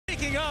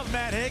Speaking of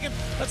Matt Hagan,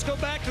 let's go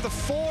back to the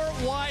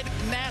 4-wide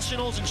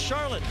Nationals in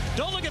Charlotte.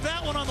 Don't look at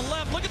that one on the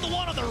left. Look at the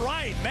one on the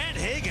right. Matt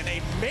Hagan, a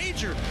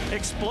major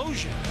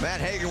explosion.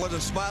 Matt Hagan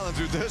wasn't smiling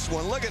through this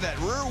one. Look at that.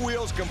 Rear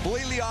wheels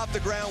completely off the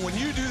ground. When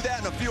you do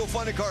that in a fuel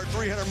funny car at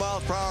 300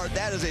 miles per hour,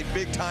 that is a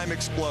big-time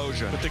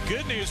explosion. But the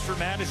good news for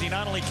Matt is he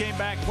not only came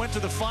back, went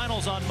to the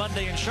finals on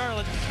Monday in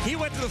Charlotte, he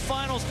went to the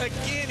finals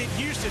again in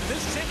Houston.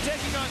 This is him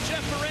taking on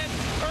Jeff Moran,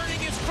 earning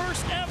his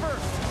first ever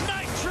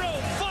Nitro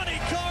Funny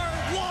Car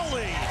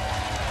Wally.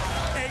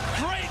 A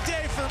great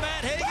day for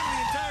Matt Hagan,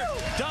 the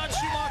entire Dodge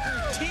Schumacher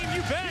team.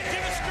 You bet.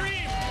 Give a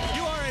scream.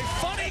 You are a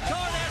funny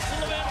car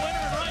national event winner,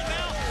 and right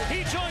now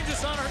he joins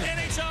us on our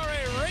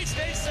NHRA Race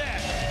Day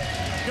set.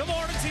 Good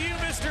morning to you,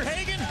 Mr.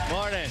 Hagan.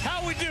 Morning.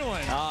 How we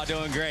doing? Oh,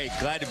 doing great.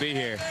 Glad to be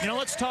here. You know,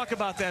 let's talk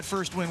about that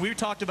first win. We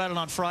talked about it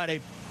on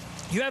Friday.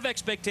 You have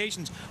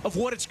expectations of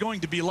what it's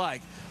going to be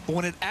like, but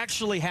when it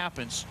actually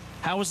happens,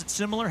 how is it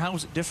similar? How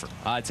is it different?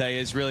 I tell you,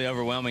 it's really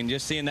overwhelming.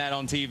 Just seeing that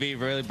on TV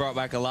really brought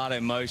back a lot of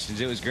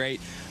emotions. It was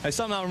great. It's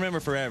something I'll remember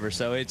forever.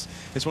 So it's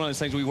one of those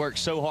things we worked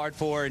so hard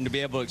for, and to be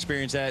able to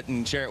experience that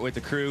and share it with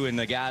the crew and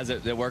the guys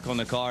that work on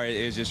the car, it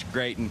is just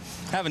great. And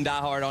having Die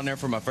Hard on there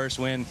for my first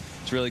win,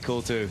 it's really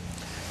cool too.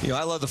 You know,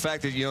 I love the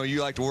fact that, you know,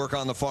 you like to work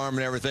on the farm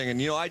and everything.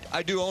 And, you know,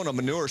 I do own a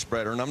manure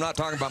spreader, and I'm not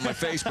talking about my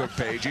Facebook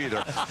page either,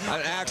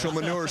 an actual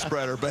manure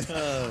spreader. But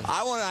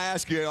I want to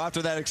ask you,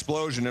 after that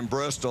explosion in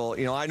Bristol,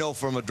 you know, I know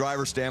from a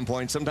driver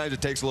standpoint, sometimes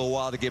it takes a little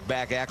while to get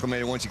back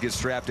acclimated once you get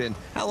strapped in.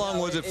 How long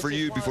was it for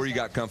you before you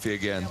got comfy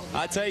again?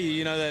 I tell you,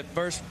 you know, that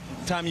first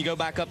time you go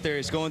back up there,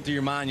 it's going through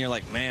your mind. You're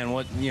like, man,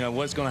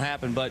 what's going to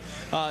happen? But,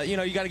 you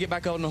know, you got to get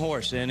back on the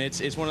horse. And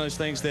it's one of those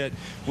things that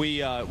we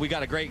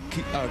got a great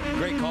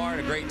car and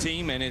a great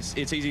team, and it's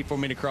easy for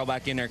me to crawl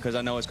back in there because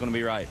I know it's going to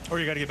be right. Or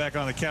you got to get back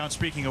on the count.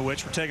 Speaking of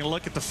which, we're taking a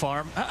look at the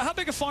farm. How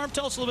big a farm?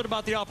 Tell us a little bit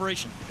about the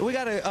operation. We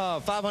got a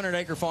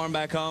 500-acre farm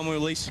back home. We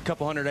lease a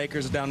couple hundred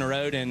acres down the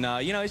road, and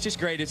you know, it's just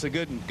great. It's a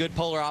good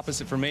polar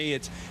opposite for me.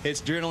 It's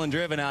adrenaline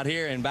driven out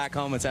here, and back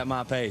home it's at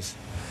my pace.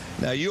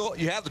 Now, you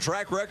have the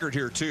track record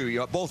here, too. You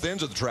have both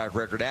ends of the track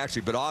record,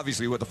 actually, but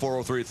obviously with the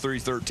 403 at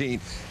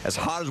 313, as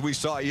hot as we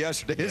saw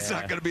yesterday, it's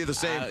not going to be the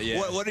same. Yeah.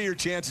 What are your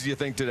chances, you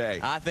think, today?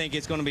 I think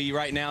it's going to be,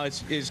 right now,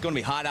 it's going to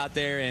be hot out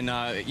there, and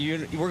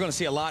we're going to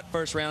see a lot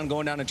first round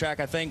going down the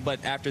track, I think,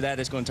 but after that,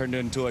 it's going to turn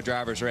into a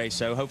driver's race.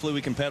 So hopefully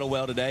we can pedal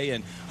well today,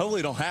 and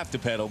hopefully don't have to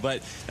pedal.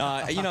 But,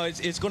 you know,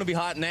 it's going to be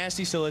hot and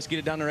nasty, so let's get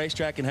it down the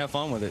racetrack and have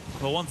fun with it.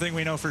 Well, one thing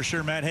we know for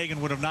sure, Matt Hagan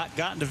would have not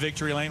gotten to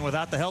victory lane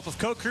without the help of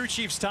co-crew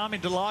chiefs Tommy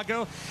DeLago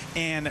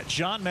and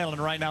John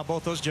Medlin. Right now,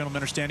 both those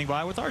gentlemen are standing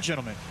by with our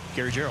gentleman,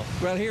 Gary Gerald.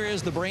 Well, here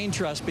is the brain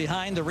trust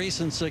behind the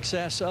recent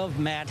success of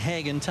Matt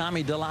Hagan.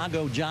 Tommy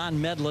DeLago,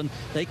 John Medlin,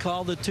 they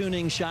call the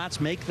tuning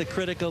shots, make the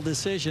critical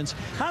decisions.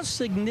 How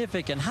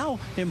significant, how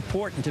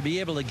important to be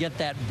able to get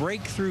that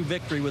breakthrough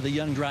victory with a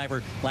young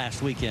driver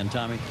last weekend,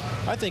 Tommy?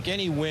 I think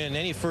any win,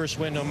 any first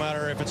win, no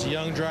matter if it's a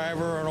young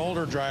driver or an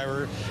older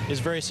driver, is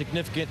very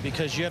significant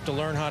because you have to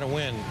learn how to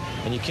win,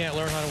 and you can't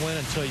learn how to win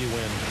until you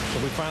win.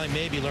 So we finally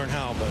maybe learn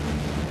how, but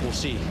we'll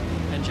see.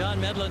 And John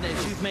Medlin,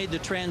 as you've made the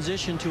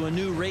transition to a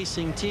new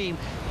racing team,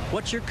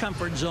 what's your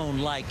comfort zone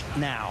like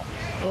now?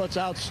 Well, it's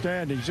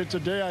outstanding. Since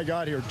the day I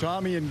got here,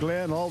 Tommy and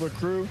Glenn, all the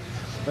crew,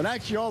 and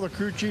actually all the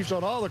crew chiefs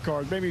on all the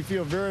cars made me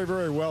feel very,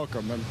 very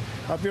welcome. And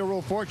I feel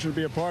real fortunate to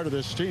be a part of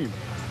this team.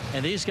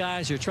 And these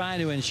guys are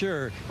trying to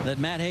ensure that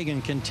Matt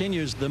Hagan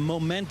continues the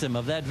momentum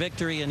of that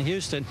victory in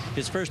Houston.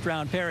 His first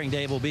round pairing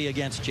day will be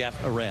against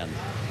Jeff Arend.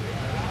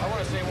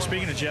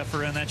 Speaking of Jeff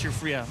Arend, that's your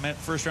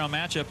first round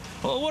matchup.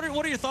 Well,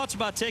 what are your thoughts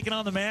about taking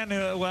on the man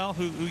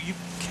who you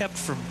kept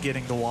from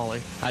getting the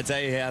Wally? I tell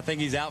you, I think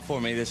he's out for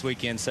me this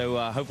weekend, so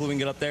hopefully we can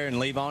get up there and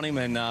leave on him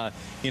and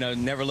you know,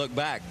 never look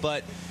back.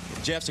 But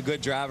Jeff's a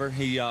good driver.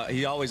 He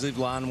always leaves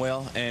the line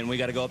well, and we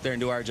got to go up there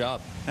and do our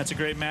job. That's a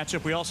great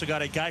matchup. We also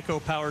got a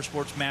Geico Power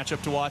Sports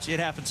matchup to watch. It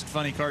happens in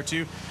Funny Car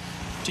too.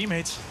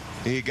 Teammates.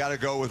 You got to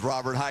go with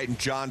Robert Hight and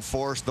John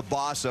Force, the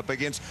boss, up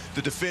against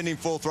the defending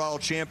full throttle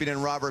champion in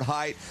Robert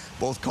Hight.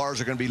 Both cars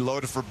are going to be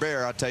loaded for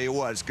bear. I'll tell you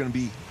what, it's going to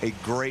be a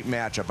great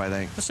matchup, I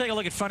think. Let's take a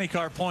look at Funny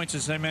Car points.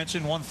 As I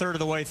mentioned, 1/3 of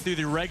the way through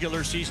the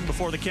regular season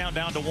before the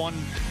countdown to one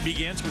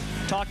begins. We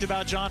talked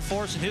about John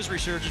Force and his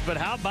resurgence, but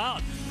how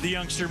about the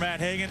youngster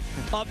Matt Hagan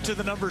up to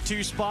the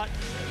 #2 spot?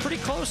 Pretty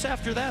close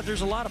after that.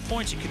 There's a lot of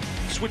points. You could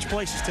switch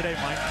places today,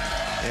 Mike.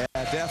 Yeah,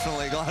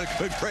 definitely. A lot of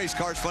good race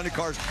cars. Funny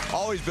Cars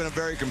always been a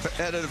very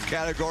competitive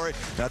category.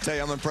 And I'll tell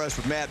you, I'm impressed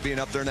with Matt being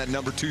up there in that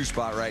 #2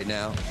 spot right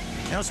now.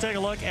 Now let's take a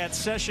look at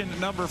session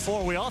number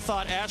 4. We all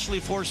thought Ashley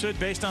Forsyth,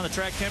 based on the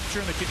track temperature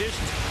and the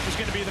conditions, was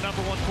going to be the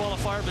 #1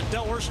 qualifier, but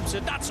Del Worsham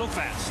said not so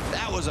fast.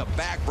 That was a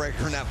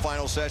backbreaker in that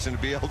final session to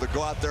be able to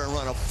go out there and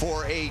run a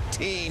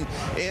 4:18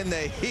 in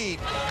the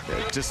heat.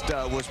 It just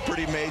was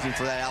pretty amazing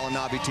for that Alan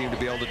Nobby team to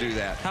be able to do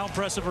that. How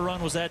impressive a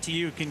run was that to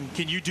you? Can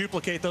you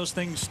duplicate those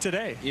things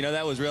today? You know,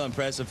 that was real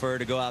impressive for her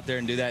to go out there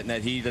and do that in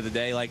that heat of the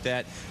day like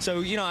that. So,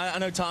 you know, I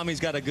know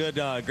Tommy's got a good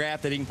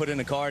graph that he can put in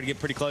the car to get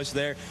pretty close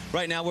there.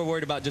 Right now, we're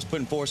worried about just putting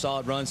putting 4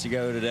 solid runs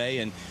together today,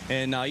 and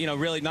you know,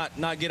 really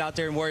not get out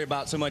there and worry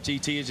about so much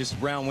ET. It's just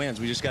round wins.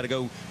 We just got to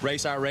go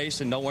race our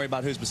race and don't worry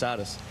about who's beside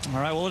us.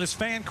 All right, well, it is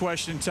fan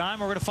question time.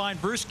 We're going to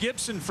find Bruce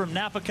Gibson from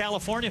Napa,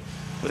 California,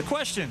 with a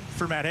question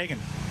for Matt Hagan.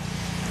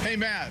 Hey,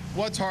 Matt,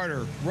 what's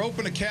harder,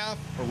 roping a calf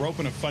or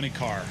roping a funny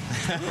car?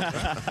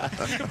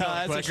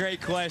 That's a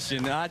great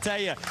question. I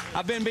tell you,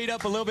 I've been beat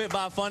up a little bit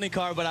by a funny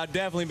car, but I've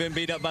definitely been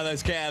beat up by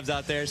those calves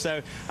out there.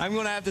 So I'm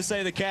going to have to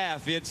say the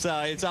calf. It's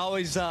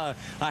always a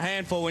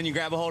handful when you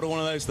grab a hold of one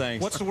of those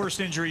things. What's the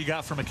worst injury you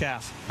got from a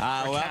calf?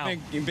 Well,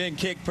 I've been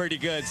kicked pretty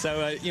good,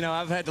 so you know,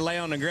 I've had to lay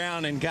on the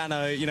ground and kind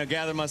of, you know,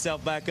 gather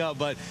myself back up.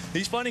 But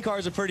these funny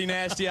cars are pretty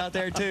nasty out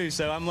there too,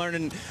 so I'm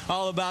learning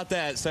all about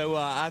that. So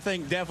I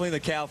think definitely the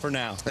calf for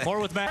now.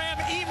 More with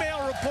Matt.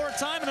 Email report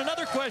time, and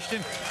another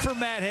question for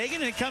Matt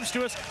Hagan, and it comes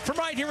to us from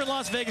right here in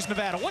Las Vegas,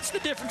 Nevada. What's the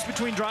difference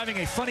between driving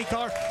a funny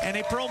car and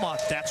a Pro Mod?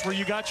 That's where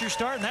you got your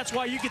start, and that's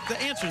why you get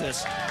to answer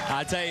this.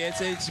 I tell you,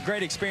 it's a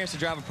great experience to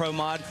drive a Pro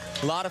Mod.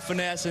 A lot of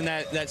finesse in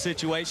that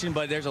situation,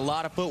 but there's a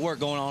lot of footwork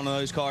going on in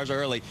those cars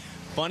early.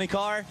 Funny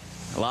car,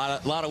 a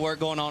lot of work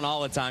going on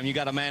all the time. You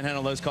got to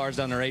manhandle those cars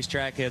down the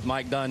racetrack. As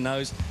Mike Dunn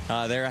knows,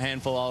 they're a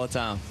handful all the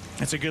time.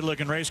 It's a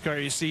good-looking race car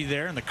you see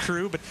there, and the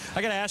crew. But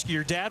I got to ask you,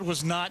 your dad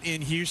was not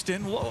in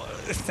Houston. Whoa,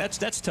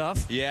 that's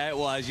tough. Yeah, it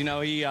was. You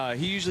know, he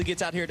usually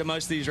gets out here to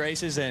most of these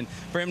races, and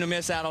for him to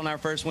miss out on our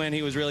first win,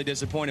 he was really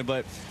disappointed.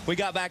 But we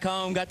got back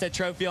home, got that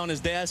trophy on his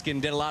desk,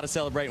 and did a lot of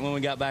celebrating when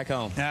we got back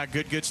home. Yeah,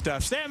 good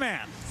stuff.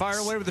 Statman, fire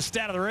away with the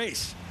stat of the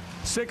race.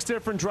 6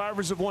 different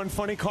drivers have won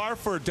funny car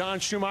for Don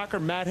Schumacher.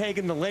 Matt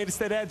Hagan, the latest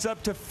that adds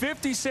up to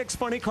 56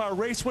 funny car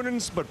race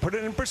winners. But put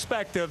it in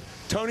perspective,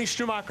 Tony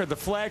Schumacher, the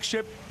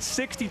flagship,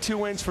 62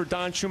 wins for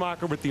Don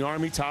Schumacher with the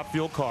Army Top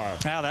Fuel car.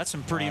 Wow, that's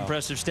some pretty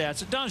impressive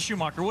stats. Don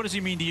Schumacher, what does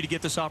he mean to you to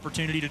get this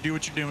opportunity to do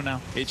what you're doing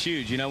now? It's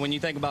huge. You know, when you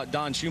think about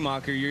Don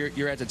Schumacher,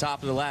 you're at the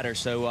top of the ladder.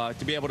 So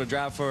to be able to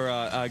drive for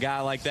a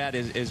guy like that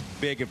is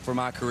big for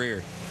my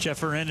career.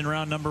 Jeff Arend in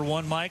round number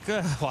 1, Mike.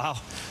 Wow.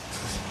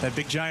 That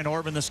big giant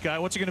orb in the sky.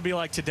 What's it going to be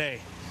like today?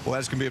 Well,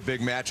 that's going to be a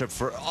big matchup.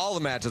 For all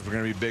the matchups are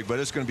going to be big, but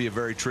it's going to be a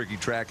very tricky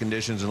track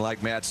conditions. And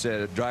like Matt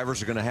said,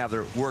 drivers are going to have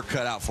their work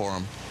cut out for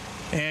them.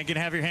 And can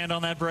have your hand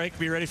on that brake,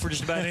 be ready for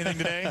just about anything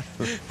today?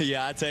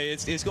 Yeah, I tell you,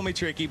 it's going to be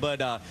tricky,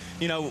 but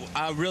you know,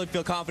 I really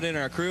feel confident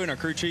in our crew and our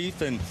crew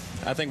chief, and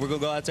I think we're going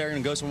to go out there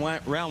and go some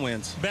round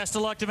wins. Best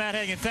of luck to Matt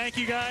Hagan. Thank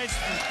you guys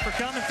for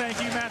coming.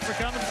 Thank you, Matt, for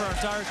coming. For our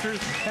entire crew,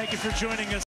 thank you for joining us.